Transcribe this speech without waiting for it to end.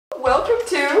welcome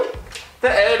to the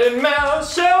Ed&Mel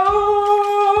Show!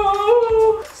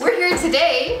 We're here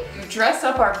today to dress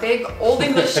up our big Old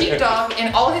English Sheepdog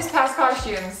in all his past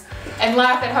costumes and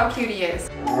laugh at how cute he is.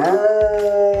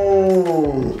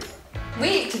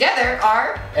 We together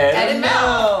are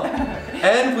Ed&Mel.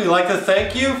 And we'd like to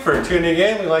thank you for tuning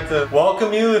in. We'd like to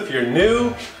welcome you if you're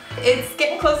new. It's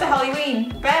getting close to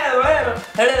Halloween.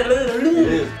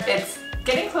 It's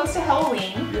getting close to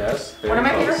Halloween. Yes. One of my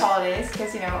favorite holidays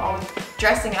because, you know, all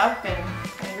dressing up and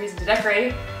any reason to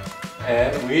decorate.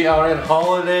 And we are in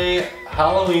holiday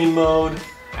Halloween mode.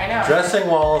 I know. Dressing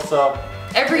Wallace up.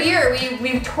 Every year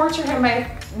we torture him by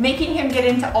making him get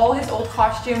into all his old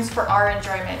costumes for our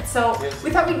enjoyment. So we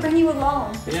thought we'd bring you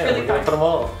along. It's really fun. Put them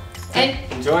all. And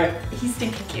enjoy. He's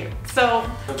stinking cute. So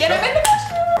get him in the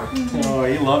costume. Oh,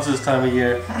 he loves this time of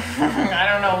year. I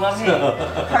don't know, love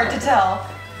hate. Hard to tell.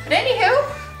 But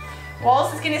anywho,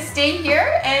 Wallace is gonna stay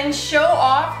here and show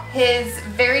off his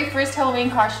very first Halloween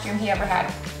costume he ever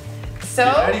had. So,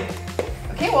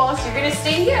 okay, Wallace, you're gonna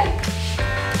stay here.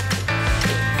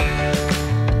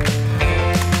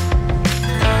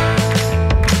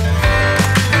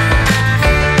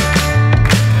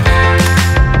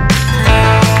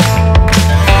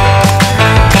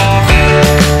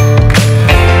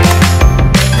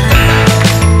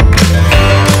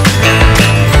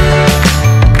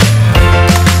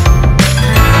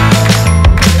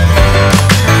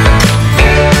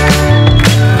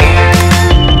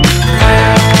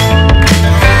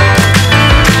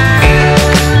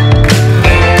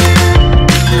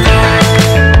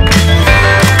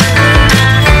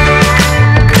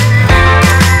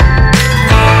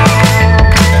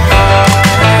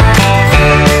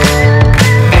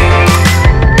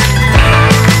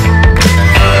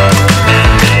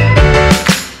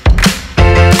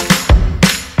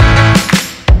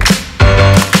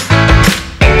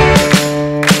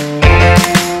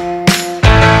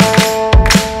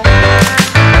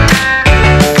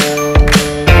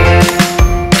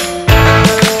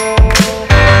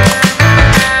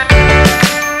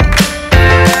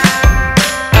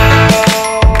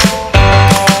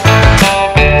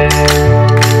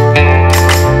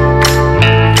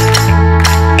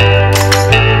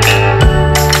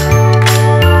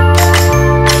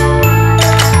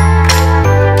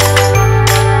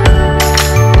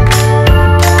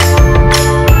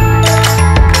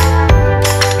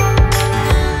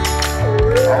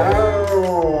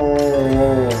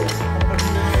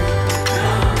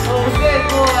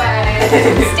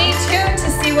 Stay tuned to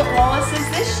see what Wallace is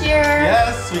this year.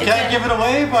 Yes, we can't give it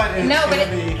away, but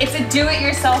it's a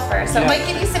do-it-yourselfer, so it might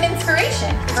give you some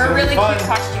inspiration for a really cute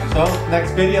costume. So,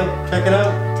 next video, check it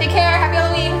out. Take care, happy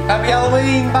Halloween. Happy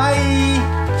Halloween, bye.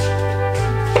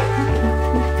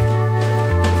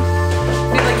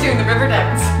 We like doing the river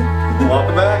dance.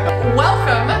 Welcome back.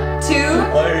 Welcome to...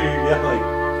 Why are you yelling?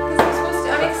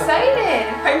 I'm excited.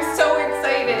 I'm so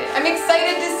excited. I'm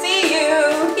excited to see you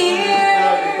here.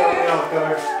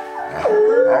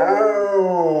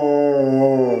 Oh.